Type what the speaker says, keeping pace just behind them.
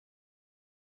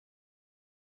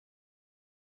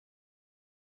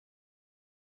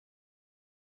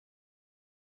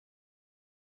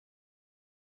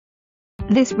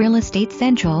This Real Estate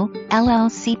Central,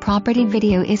 LLC property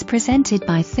video is presented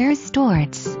by Sara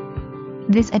Steorts.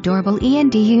 This adorable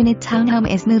E&D unit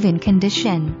townhome is move-in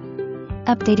condition.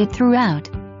 Updated throughout.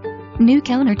 New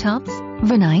countertops,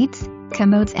 vanites,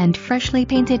 commodes and freshly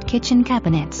painted kitchen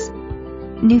cabinets.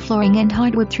 New flooring and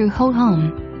hardwood through whole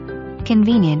home.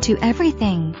 Convenient to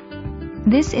everything.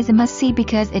 This is a must-see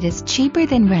because it is cheaper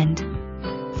than rent.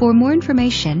 For more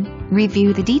information,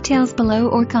 review the details below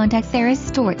or contact Sara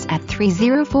Steorts at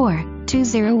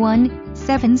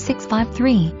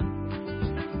 304-201-7653.